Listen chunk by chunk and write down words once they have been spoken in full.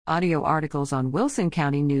Audio articles on Wilson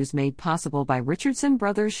County News made possible by Richardson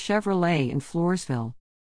Brothers Chevrolet in Floresville.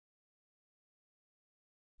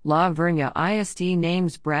 La Vernia ISD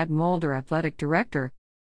names Brad Mulder Athletic Director.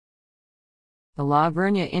 The La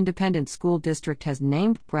Vernia Independent School District has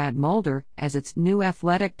named Brad Mulder as its new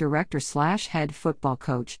athletic director/head football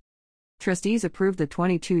coach. Trustees approved the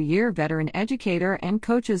 22-year veteran educator and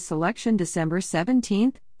coach's selection December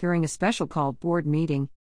 17 during a special called board meeting.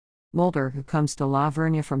 Mulder, who comes to La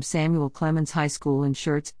Vernia from Samuel Clemens High School in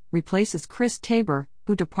Schertz, replaces Chris Tabor,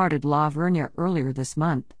 who departed La Vernia earlier this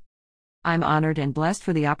month. "I'm honored and blessed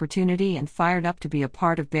for the opportunity and fired up to be a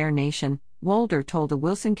part of Bear Nation," Mulder told the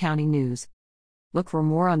Wilson County News. Look for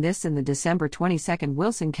more on this in the December 22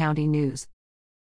 Wilson County News.